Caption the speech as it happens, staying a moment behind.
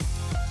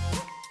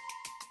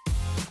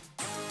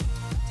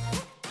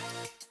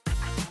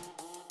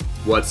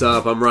What's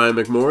up? I'm Ryan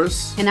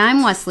McMorris. And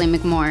I'm Wesley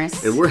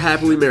McMorris. And we're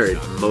happily married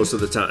most of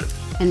the time.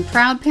 And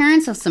proud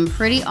parents of some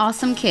pretty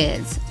awesome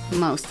kids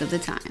most of the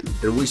time.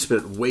 And we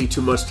spent way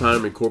too much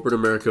time in corporate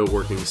America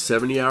working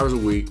 70 hours a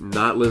week,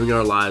 not living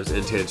our lives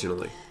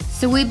intentionally.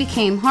 So we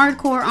became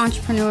hardcore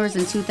entrepreneurs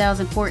in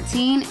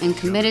 2014 and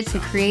committed to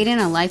creating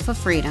a life of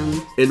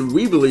freedom. And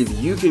we believe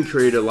you can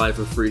create a life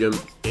of freedom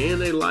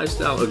and a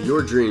lifestyle of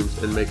your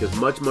dreams and make as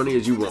much money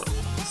as you want.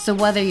 So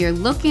whether you're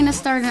looking to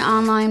start an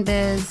online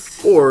biz,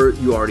 or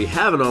you already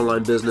have an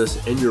online business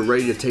and you're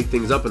ready to take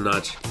things up a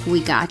notch,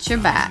 we got your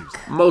back.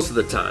 Most of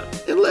the time,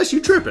 unless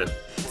you're tripping.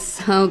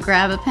 So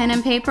grab a pen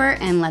and paper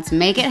and let's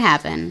make it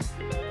happen.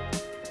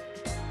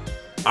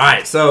 All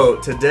right, so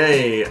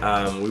today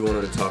we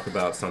wanted to talk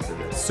about something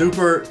that's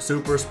super,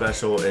 super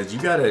special. Is you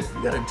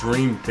gotta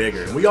dream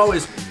bigger. And we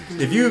always,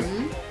 if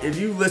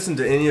you listen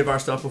to any of our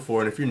stuff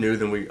before, and if you're new,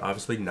 then we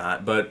obviously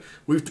not. But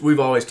we've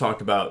always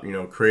talked about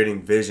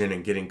creating vision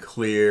and getting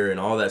clear and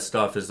all that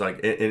stuff is like.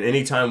 And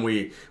anytime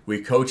we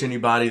coach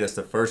anybody, that's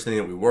the first thing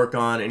that we work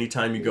on.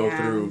 Anytime you go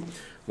through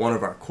one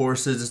of our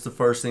courses, it's the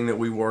first thing that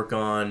we work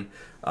on.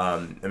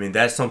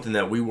 That's something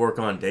that we work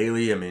on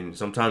daily.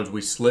 Sometimes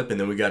we slip and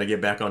then we got to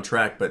get back on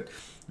track, but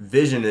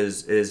vision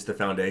is the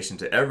foundation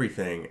to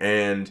everything.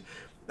 And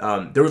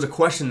there was a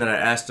question that I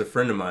asked a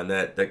friend of mine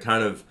that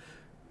kind of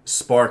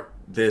sparked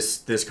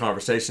this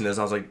conversation. As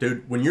I was like,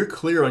 dude, when you're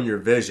clear on your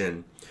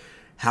vision,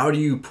 how do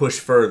you push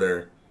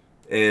further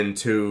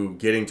into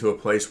getting to a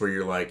place where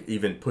you're like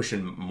even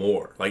pushing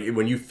more? Like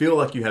when you feel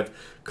like you have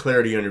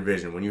clarity on your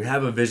vision, when you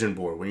have a vision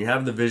board, when you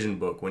have the vision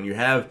book, when you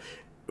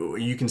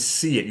can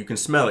see it, you can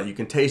smell it, you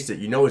can taste it,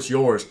 you know it's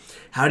yours.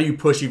 How do you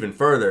push even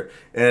further?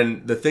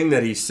 And the thing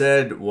that he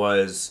said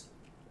was,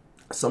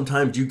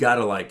 sometimes you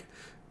gotta like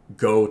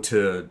go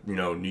to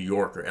New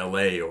York or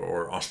LA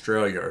or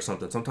Australia or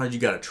something. Sometimes you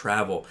gotta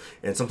travel,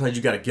 and sometimes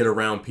you gotta get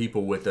around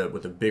people with a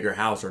bigger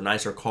house or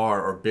nicer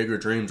car or bigger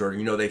dreams, or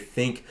they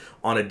think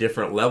on a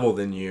different level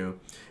than you,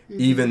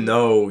 even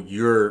though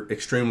you're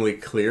extremely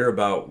clear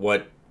about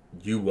what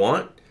you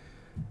want.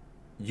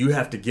 You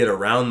have to get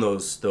around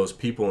those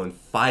people and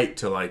fight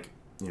to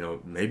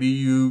maybe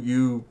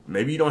you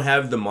don't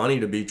have the money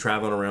to be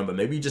traveling around, but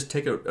maybe you just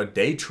take a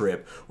day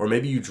trip, or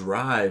maybe you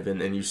drive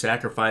and you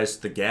sacrifice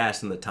the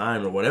gas and the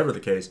time or whatever the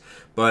case.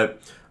 But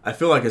I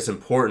feel like it's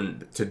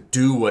important to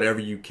do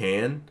whatever you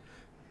can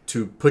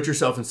to put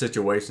yourself in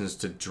situations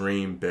to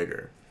dream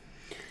bigger.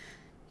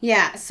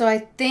 Yeah, so I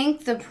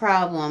think the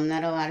problem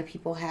that a lot of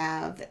people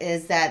have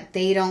is that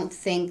they don't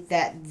think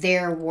that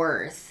they're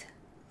worth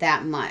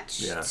that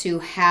much to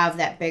have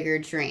that bigger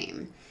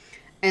dream.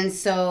 And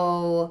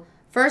so,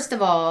 first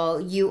of all,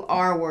 you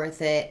are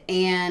worth it.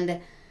 And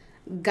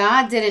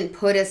God didn't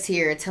put us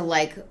here to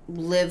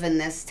live in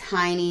this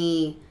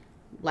tiny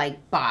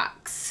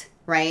box,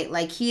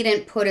 right? He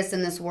didn't put us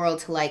in this world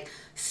to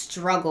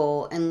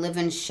struggle and live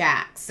in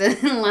shacks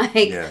and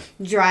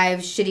drive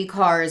shitty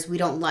cars we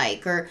don't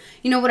like, or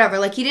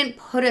whatever. He didn't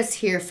put us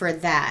here for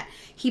that.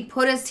 He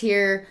put us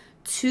here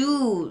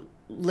to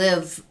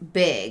live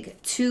big,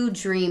 to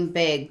dream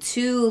big,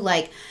 to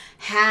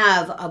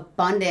have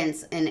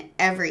abundance in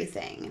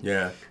everything.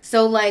 Yeah.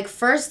 So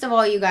first of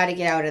all, you got to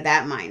get out of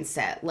that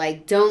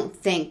mindset. Don't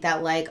think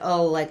that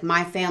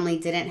my family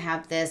didn't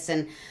have this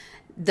and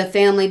the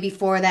family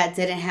before that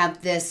didn't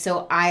have this,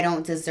 so I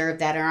don't deserve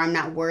that, or I'm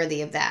not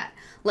worthy of that.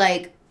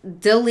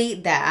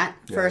 Delete that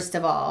first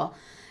of all,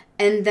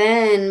 and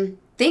then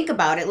think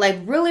about it.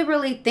 Really,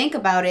 really think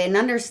about it and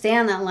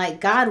understand that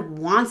God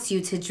wants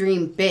you to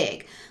dream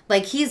big.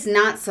 He's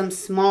not some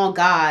small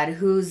God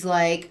who's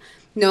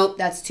nope,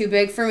 that's too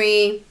big for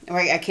me,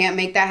 or I can't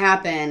make that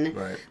happen.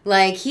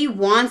 Right. He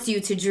wants you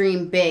to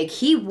dream big.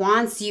 He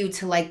wants you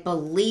to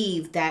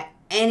believe that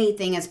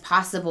anything is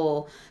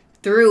possible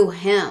through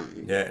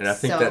him. Yeah, and I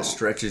think that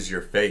stretches your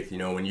faith.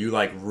 When you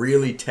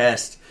really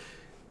test,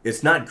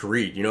 it's not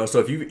greed. So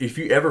if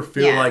you ever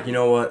feel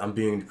what, I'm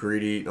being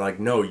greedy,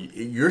 no,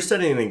 you're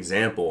setting an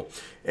example,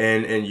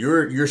 and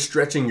you're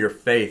stretching your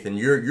faith, and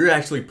you're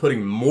actually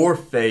putting more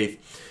faith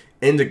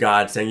into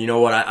God, saying,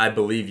 what, I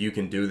believe you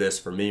can do this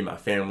for me, my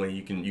family.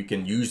 You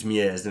can use me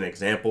as an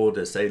example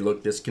to say,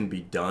 look, this can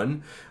be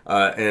done.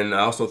 And I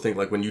also think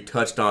when you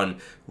touched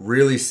on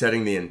really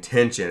setting the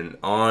intention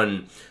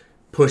on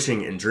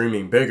pushing and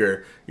dreaming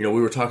bigger, we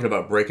were talking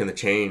about breaking the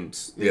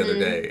chains the other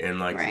day,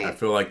 and I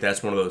feel like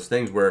that's one of those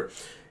things where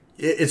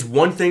it's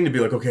one thing to be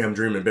okay, I'm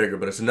dreaming bigger,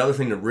 but it's another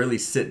thing to really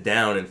sit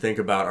down and think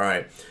about, all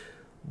right,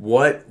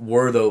 what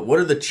are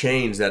the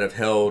chains that have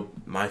held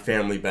my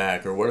family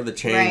back, or what are the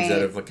chains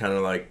that have kind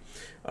of like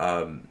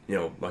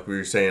we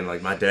were saying,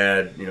 my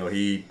dad,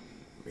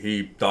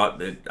 he thought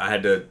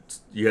that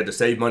you had to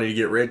save money to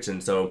get rich,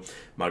 and so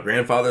my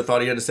grandfather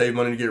thought he had to save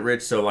money to get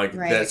rich, so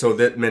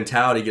that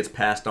mentality gets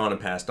passed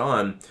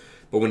on.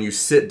 But when you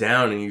sit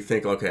down and you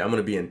think, okay, I'm going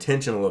to be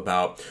intentional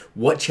about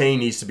what chain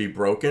needs to be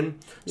broken,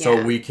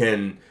 so we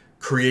can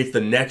create the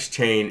next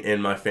chain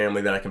in my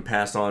family that I can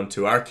pass on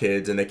to our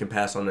kids, and they can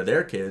pass on to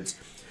their kids,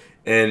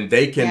 and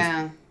they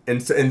can,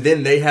 and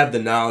then they have the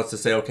knowledge to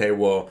say, okay,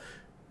 well,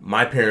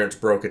 my parents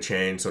broke a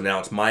chain, so now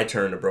it's my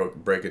turn to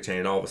break a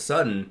chain. All of a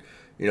sudden,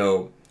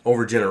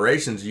 over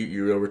generations,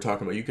 you were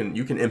talking about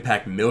you can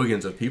impact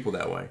millions of people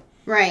that way.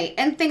 Right.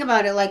 And think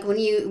about it, like when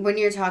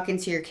you're talking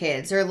to your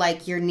kids or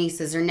like your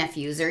nieces or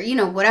nephews or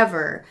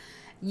whatever,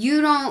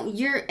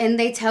 and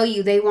they tell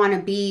you they want to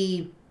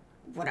be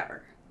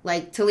whatever.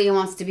 Like Talia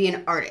wants to be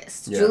an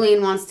artist. Yeah.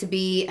 Julian wants to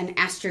be an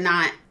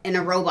astronaut and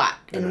a robot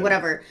and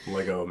whatever.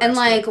 Lego master. And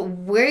like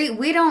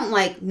we don't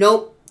like,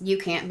 nope, you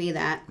can't be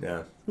that.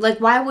 Yeah. Like,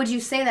 why would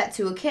you say that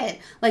to a kid?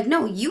 Like,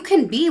 no, you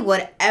can be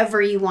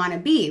whatever you want to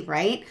be,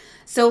 right?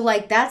 So,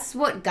 like, that's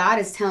what God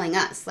is telling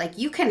us. Like,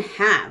 you can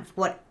have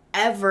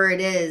whatever it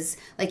is.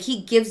 Like,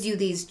 he gives you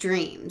these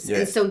dreams. Yeah.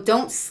 And so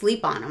don't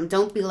sleep on them.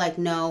 Don't be like,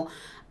 no,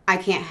 I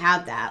can't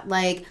have that.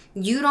 Like,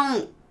 you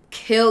don't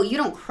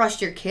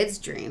crush your kids'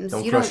 dreams.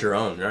 Don't crush your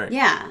own, right?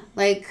 Yeah.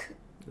 Like.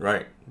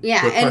 Right.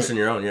 Yeah. Quit crushing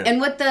your own, yeah. And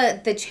with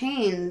the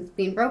chain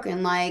being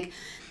broken, like,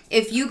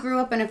 if you grew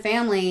up in a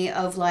family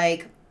of,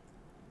 like,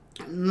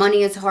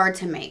 money is hard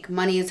to make,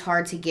 money is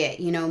hard to get,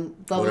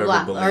 blah,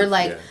 blah, blah. Or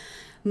like,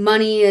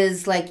 money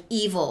is like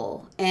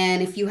evil.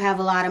 And if you have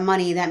a lot of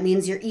money, that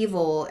means you're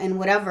evil and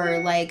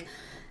whatever. Like,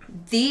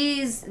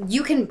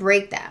 you can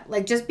break that.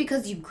 Like, just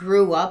because you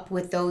grew up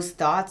with those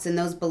thoughts and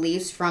those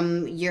beliefs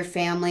from your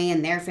family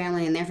and their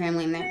family and their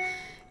family and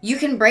you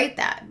can break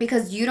that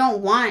because you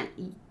don't want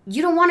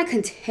to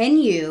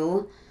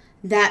continue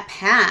that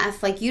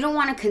path. Like, you don't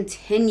want to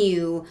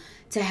continue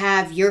to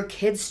have your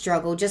kids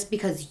struggle just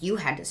because you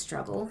had to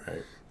struggle.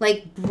 Right.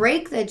 Like,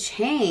 break the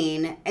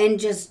chain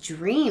and just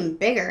dream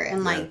bigger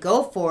and like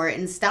go for it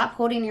and stop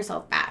holding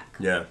yourself back.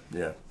 Yeah,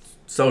 yeah.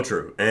 So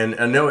true. And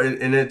I know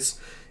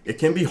it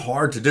can be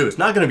hard to do. It's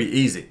not going to be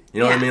easy.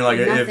 You know what I mean? Like,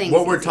 if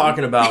what we're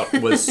talking about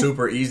was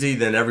super easy,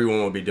 then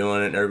everyone would be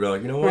doing it and everybody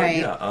like, you know what? Right.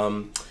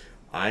 Yeah.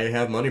 I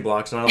have money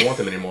blocks and I don't want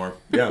them anymore.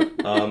 Yeah.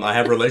 I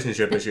have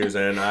relationship issues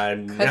and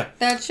cut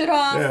that shit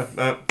off.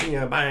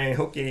 Yeah. Bye.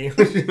 Okay.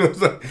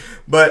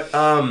 But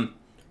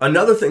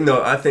another thing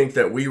though, I think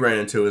that we ran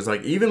into is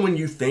like, even when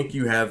you think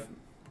you have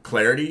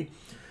clarity,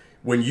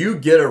 when you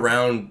get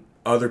around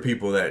other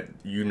people that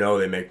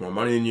they make more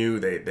money than you,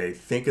 they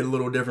think a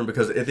little different,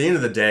 because at the end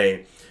of the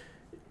day,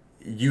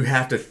 you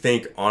have to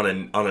think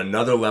on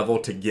another level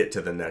to get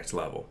to the next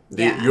level.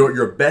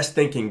 Your best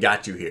thinking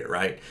got you here,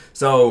 right?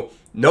 So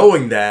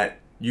knowing that,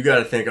 you got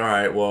to think, all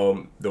right,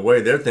 well, the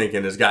way they're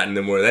thinking has gotten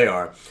them where they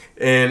are.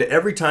 And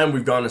every time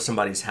we've gone to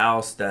somebody's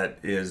house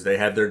they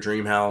have their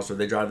dream house or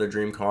they drive their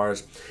dream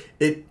cars,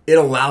 it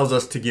allows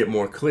us to get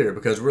more clear,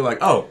 because we're like,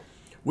 oh,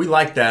 we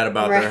like that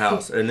about their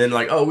house. And then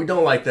like, oh, we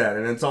don't like that.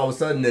 And it's all of a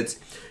sudden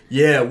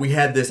we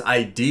had this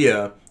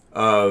idea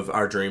of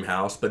our dream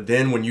house, but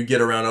then when you get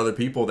around other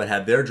people that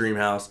have their dream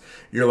house,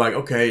 you're like,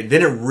 okay,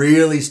 then it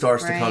really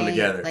starts to come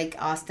together. Like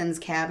Austin's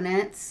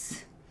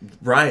cabinets.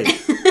 Right.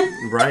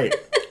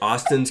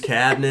 Austin's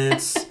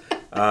cabinets.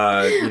 What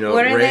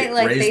are they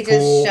like? They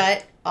just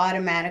shut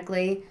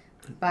automatically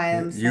by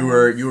themselves.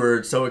 You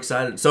were so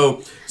excited.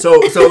 So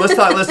let's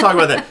talk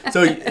about that.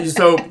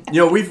 So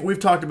we've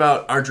talked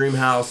about our dream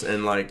house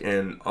and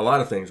a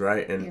lot of things,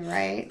 right? And you're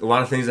right. A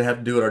lot of things that have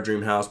to do with our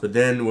dream house. But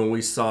then when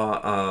we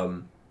saw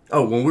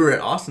when we were at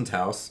Austin's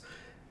house,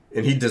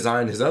 and he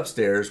designed his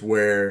upstairs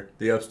where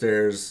the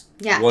upstairs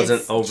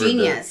wasn't over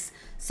genius.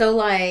 So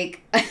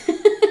like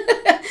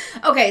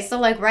okay, so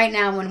like right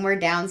now when we're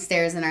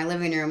downstairs in our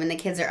living room and the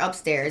kids are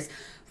upstairs,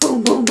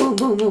 boom, boom, boom,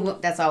 boom, boom, boom,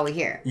 that's all we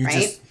hear,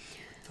 right?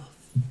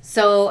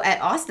 So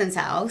at Austin's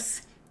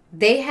house,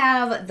 they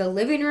have the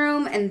living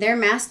room and their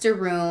master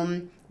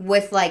room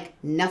with like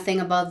nothing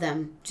above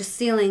them, just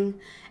ceiling.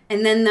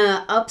 And then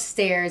the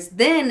upstairs,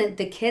 then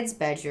the kids'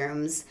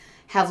 bedrooms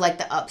have like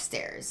the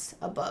upstairs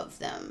above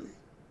them.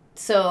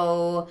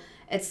 So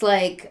it's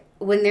like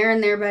when they're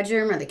in their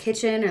bedroom or the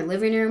kitchen or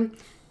living room,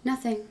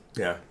 nothing.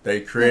 Yeah,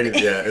 they created,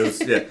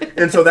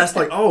 And so that's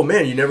like, oh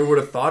man, you never would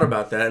have thought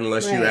about that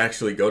unless you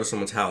actually go to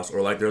someone's house.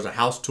 Or like there's a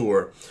house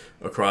tour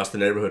across the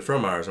neighborhood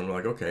from ours, and we're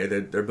like, okay,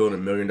 they're building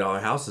 $1 million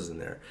houses in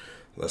there.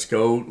 Let's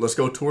go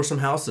tour some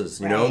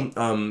houses, you know?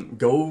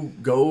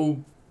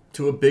 Go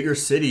to a bigger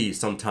city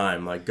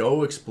sometime. Like,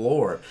 go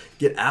explore,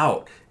 get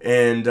out.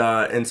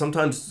 And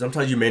sometimes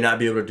you may not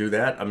be able to do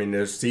that. I mean,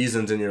 there's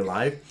seasons in your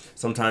life.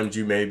 Sometimes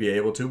you may be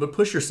able to, but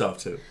push yourself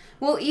to.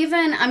 Well,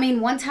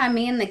 one time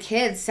me and the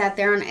kids sat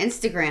there on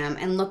Instagram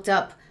and looked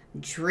up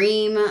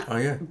dream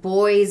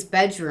boys'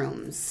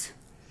 bedrooms.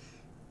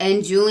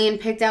 And Julian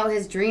picked out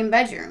his dream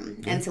bedroom.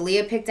 Yeah. And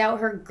Talia picked out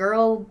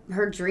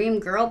her dream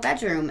girl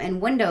bedroom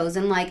and windows.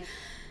 And, like,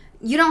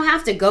 you don't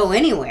have to go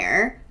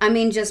anywhere. I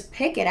mean, just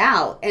pick it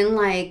out. And,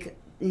 like,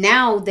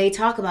 now they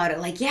talk about it.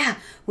 Like, yeah,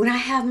 when I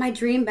have my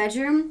dream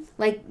bedroom,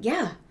 like,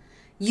 yeah,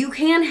 you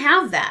can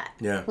have that.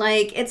 Yeah.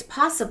 Like, it's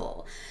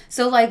possible.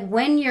 So, like,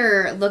 when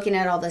you're looking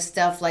at all this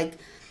stuff, like,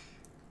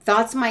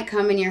 thoughts might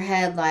come in your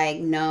head like,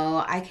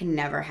 no, I can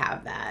never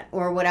have that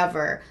or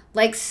whatever.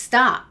 Like,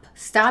 stop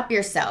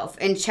yourself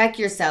and check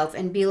yourself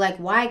and be like,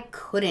 why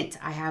couldn't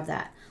I have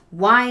that?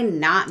 Why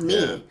not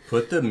me? Yeah.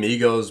 Put the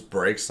Migos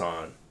brakes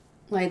on.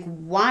 Like,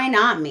 why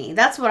not me?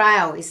 That's what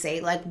I always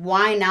say. Like,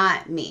 why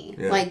not me?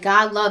 Yeah. Like,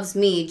 God loves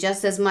me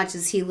just as much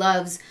as he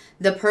loves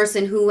the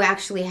person who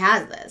actually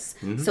has this.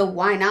 Mm-hmm. So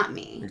why not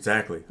me?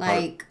 Exactly.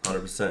 Like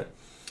 100%.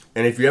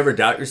 And if you ever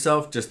doubt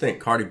yourself, just think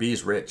Cardi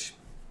B's rich.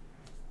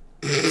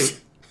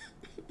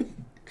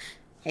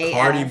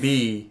 Cardi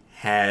B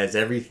has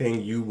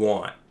everything you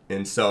want.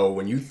 And so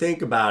when you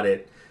think about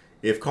it,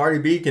 if Cardi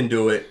B can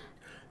do it,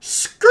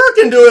 Skr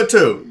can do it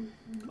too.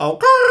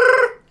 Okay.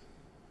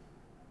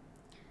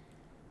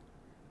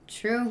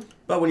 True.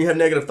 But when you have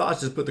negative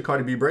thoughts, just put the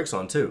Cardi B brakes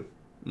on too.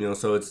 You know,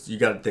 so it's you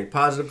got to think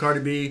positive Cardi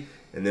B,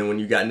 and then when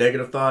you got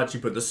negative thoughts, you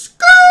put the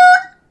Skr.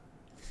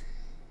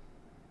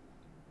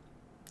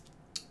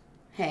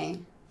 Hey.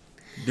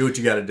 Do what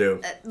you got to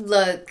do.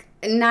 Look,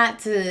 not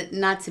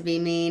to be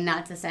mean,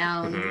 not to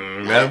sound.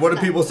 What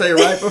do people say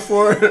right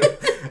before?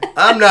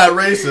 I'm not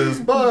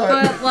racist,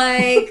 But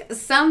like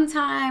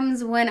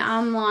sometimes when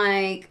I'm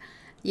like,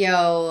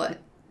 yo,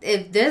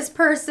 if this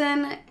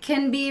person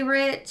can be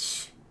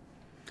rich,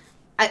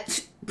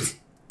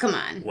 come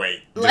on.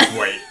 Wait, just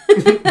wait.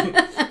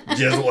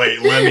 Just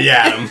wait. Let me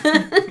at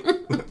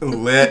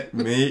him. Let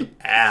me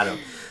at him.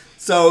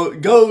 So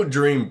go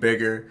dream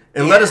bigger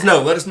and let us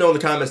know. Let us know in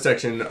the comment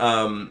section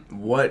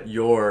what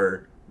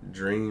your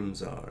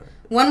dreams are.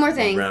 One more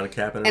thing,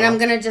 and I'm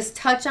gonna just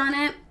touch on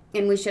it,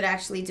 and we should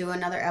actually do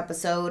another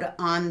episode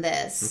on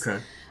this.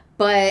 Okay.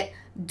 But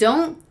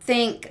don't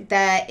think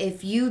that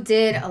if you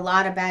did a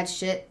lot of bad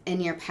shit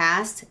in your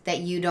past that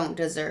you don't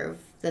deserve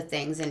the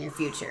things in your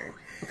future.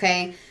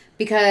 Okay?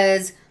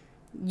 Because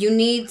you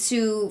need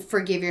to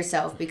forgive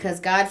yourself because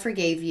God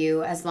forgave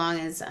you as long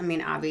as, I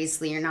mean,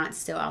 obviously you're not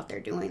still out there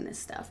doing this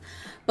stuff.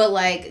 But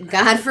like,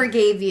 God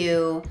forgave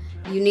you.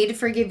 You need to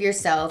forgive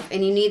yourself,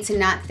 and you need to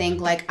not think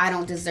like, I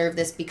don't deserve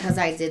this because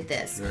I did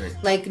this. Right.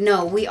 Like,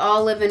 no, we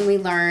all live and we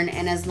learn,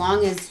 and as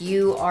long as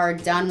you are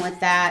done with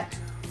that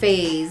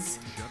phase,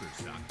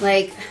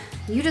 like,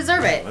 you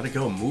deserve it. Let it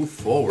go. Move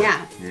forward.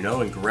 Yeah. You know,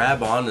 and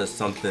grab onto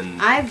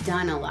something. I've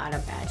done a lot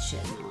of bad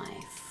shit in my life.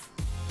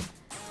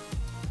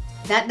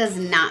 That does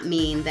not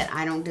mean that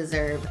I don't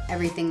deserve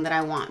everything that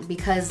I want,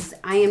 because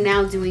I am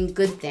now doing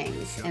good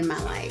things in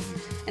my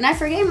life. And I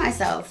forgave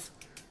myself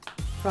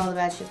for all the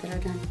bad shit that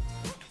I've done.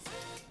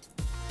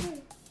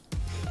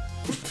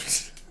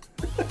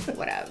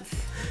 Whatever.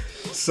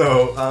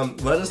 So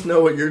let us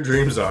know what your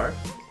dreams are.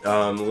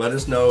 Let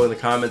us know in the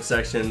comment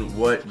section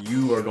what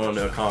you are going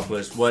to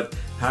accomplish,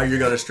 how you're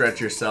going to stretch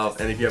yourself,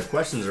 and if you have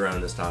questions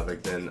around this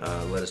topic, then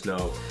let us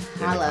know in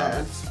the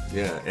comments.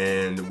 Yeah,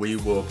 and we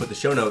will put the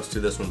show notes to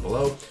this one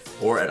below,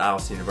 or at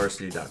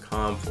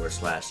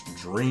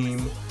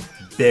ilesuniversity.com/dream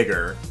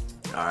bigger.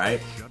 All right,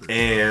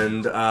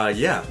 and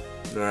yeah.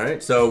 All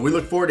right, so we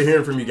look forward to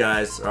hearing from you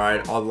guys. All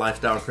right, all the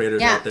lifestyle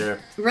creators out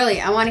there.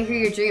 Really, I want to hear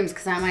your dreams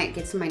because I might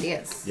get some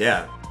ideas.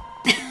 Yeah.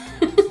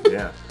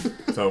 Yeah.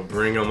 So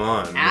bring them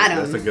on. Add them.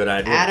 That's a good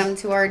idea. Add them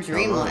to our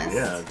dream list.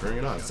 Yeah, bring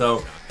it on.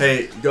 So,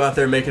 hey, go out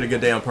there, make it a good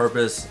day on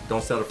purpose.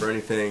 Don't settle for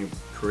anything.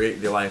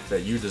 Create the life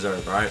that you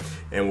deserve, all right?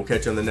 And we'll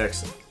catch you on the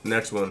next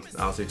one.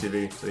 I'll see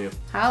TV. See you.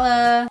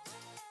 Holla.